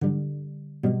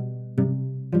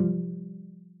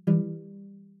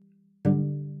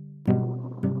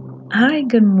Hi,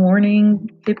 good morning,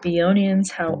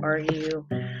 Bibionians. How are you?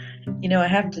 I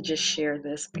have to just share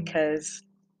this because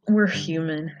we're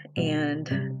human and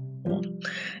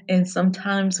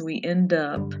sometimes we end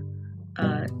up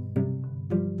uh,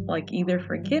 like either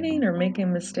forgetting or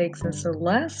making mistakes. And so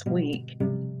last week,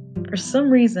 for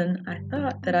some reason, I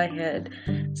thought that I had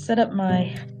set up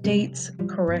my dates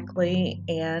correctly,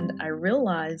 and I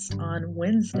realized on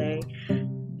Wednesday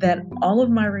that all of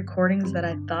my recordings that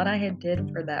I thought I had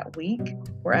did for that week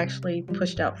were actually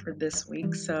pushed out for this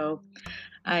week. So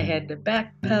I had to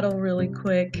backpedal really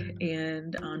quick,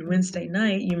 and on Wednesday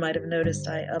night, you might have noticed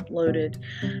I uploaded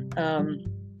um,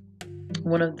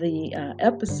 one of the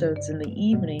episodes in the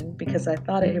evening because I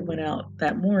thought it had went out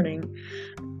that morning,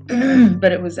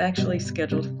 but it was actually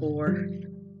scheduled for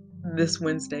this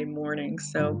Wednesday morning.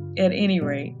 So at any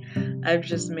rate, I've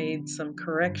just made some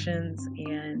corrections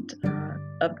and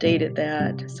updated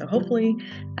that. So hopefully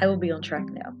I will be on track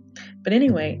now. But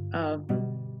anyway,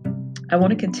 I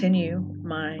want to continue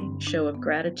my show of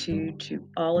gratitude to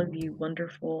all of you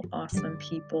wonderful, awesome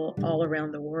people all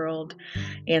around the world.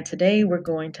 And today we're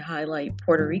going to highlight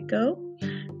Puerto Rico,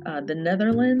 the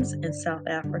Netherlands, and South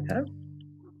Africa.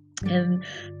 And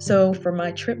so for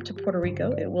my trip to Puerto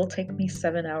Rico, it will take me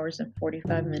 7 hours and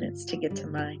 45 minutes to get to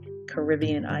my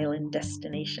Caribbean island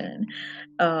destination.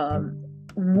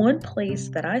 One place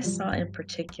that I saw in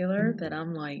particular that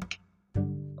I'm like,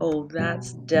 oh,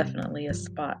 that's definitely a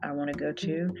spot I want to go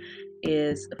to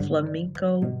is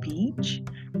Flamenco Beach.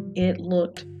 It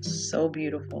looked so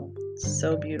beautiful,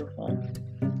 so beautiful.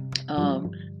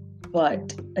 Um,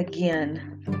 but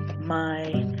again,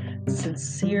 my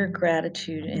sincere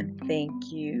gratitude and thank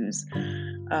yous,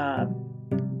 uh,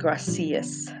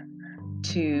 gracias,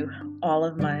 to all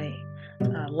of my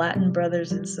Latin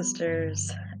brothers and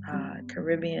sisters,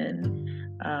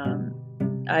 Caribbean.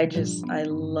 I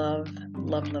love,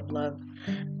 love, love, love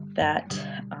that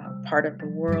part of the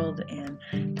world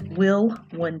and will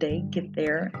one day get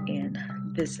there and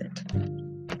visit.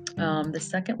 The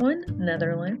second one,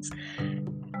 Netherlands.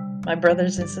 My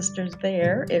brothers and sisters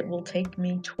there, it will take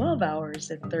me 12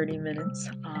 hours and 30 minutes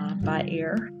by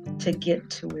air to get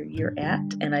to where you're at,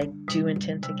 and I do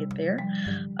intend to get there.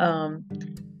 Um,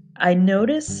 I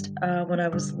noticed when I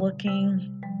was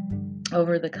looking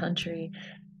over the country,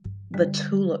 the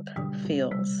tulip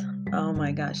fields. Oh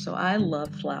my gosh. So I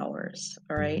love flowers,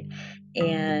 all right?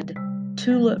 And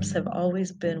tulips have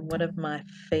always been one of my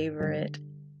favorite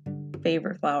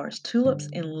flowers. Tulips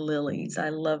and lilies. I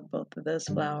love both of those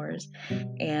flowers.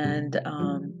 And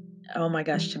oh my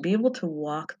gosh, to be able to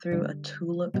walk through a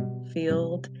tulip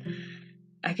field,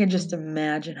 I can just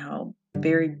imagine how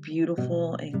very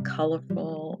beautiful and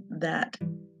colorful that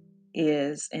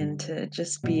is, and to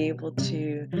just be able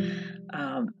to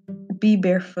um, be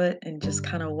barefoot and just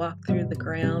kind of walk through the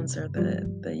grounds or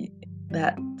the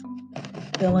that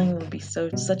feeling would be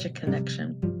such a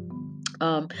connection.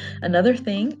 Another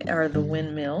thing are the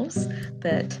windmills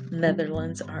that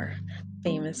Netherlands are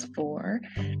famous for.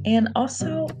 And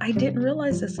also, I didn't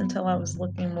realize this until I was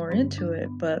looking more into it,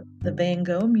 but the Van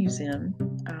Gogh Museum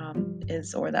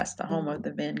or that's the home of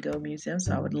the Van Gogh Museum.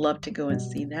 So I would love to go and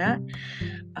see that.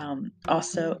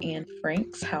 Also, Anne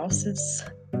Frank's house is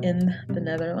in the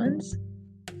Netherlands.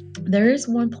 There is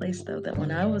one place though that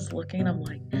when I was looking, I'm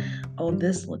like, oh,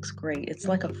 this looks great. It's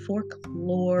like a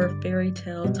folklore fairy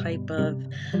tale type of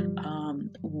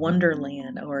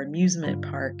wonderland or amusement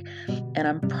park. And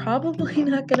I'm probably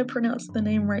not going to pronounce the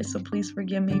name right, so please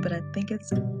forgive me, but I think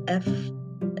it's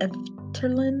Efterlin,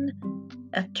 Efterlin,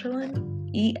 Eftelling.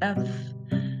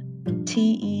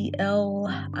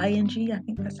 I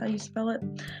think that's how you spell it.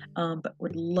 But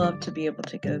would love to be able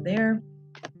to go there.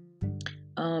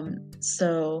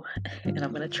 So, and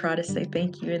I'm going to try to say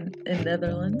thank you in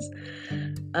Netherlands.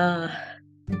 Uh,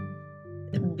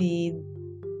 be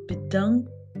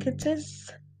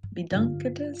bedunketis,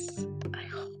 bedunketis.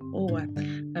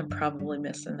 I'm probably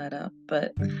messing that up,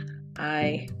 but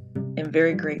I am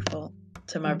very grateful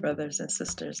to my brothers and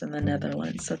sisters in the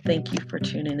Netherlands. So thank you for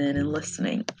tuning in and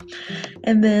listening.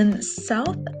 And then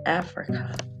South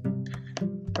Africa.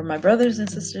 For my brothers and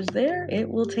sisters there, it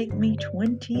will take me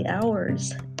 20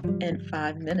 hours and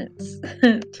 5 minutes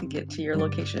to get to your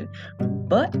location.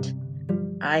 But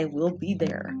I will be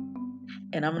there.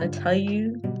 And I'm going to tell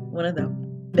you one of the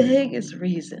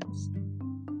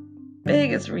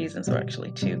biggest reasons, or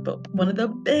actually two, but one of the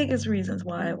biggest reasons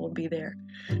why I will be there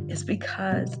is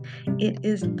because it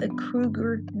is the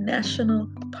Kruger National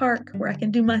Park where I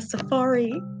can do my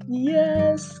safari.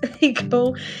 Yes,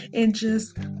 go and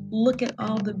just look at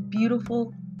all the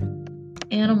beautiful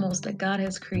animals that God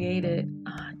has created.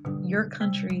 Your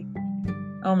country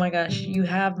Oh my gosh, you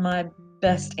have my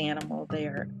best animal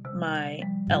there, my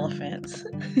elephants.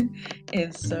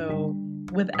 And so,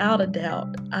 without a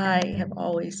doubt, I have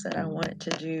always said I wanted to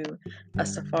do a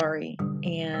safari,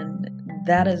 and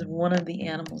that is one of the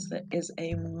animals that is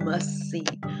a must see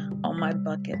on my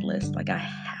bucket list. Like, I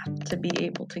have to be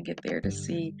able to get there to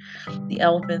see the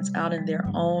elephants out in their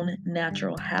own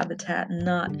natural habitat,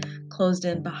 not closed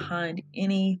in behind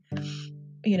any,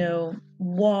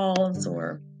 walls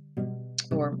or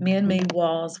man-made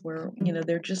walls where,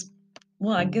 they're just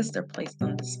well, I guess they're placed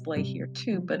on display here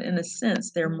too, but in a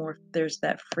sense, there's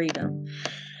that freedom.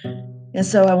 And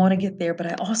so I want to get there, but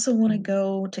I also want to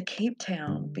go to Cape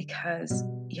Town because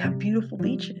you have beautiful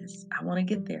beaches. I want to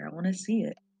get there. I want to see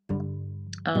it.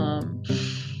 Um,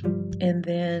 and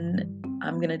then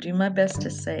I'm going to do my best to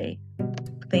say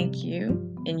thank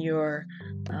you in your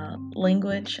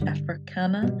language,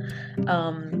 Africana.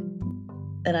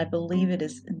 And I believe it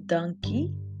is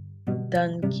Dunkie.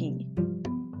 Dunkie.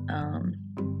 Um,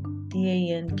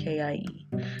 Dankie.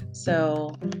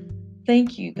 So,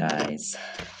 thank you guys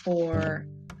for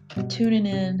tuning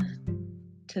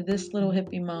in to this little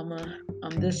hippie mama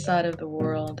on this side of the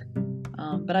world.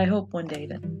 But I hope one day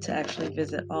to actually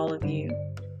visit all of you.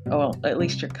 Oh, well, at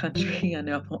least your country. I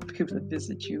know I won't be able to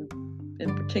visit you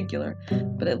in particular,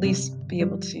 but at least be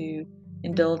able to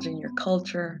indulge in your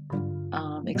culture,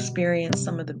 experience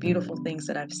some of the beautiful things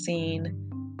that I've seen.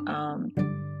 Um,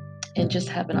 and just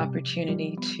have an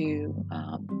opportunity to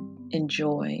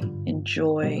enjoy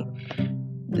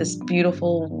this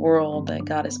beautiful world that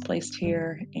God has placed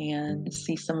here and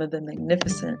see some of the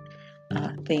magnificent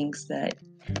things that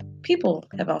people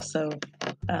have also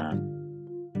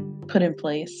put in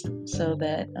place so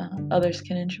that others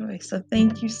can enjoy. So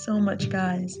thank you so much,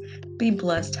 guys. Be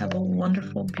blessed. Have a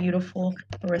wonderful, beautiful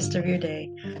rest of your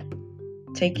day.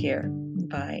 Take care.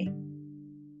 Bye.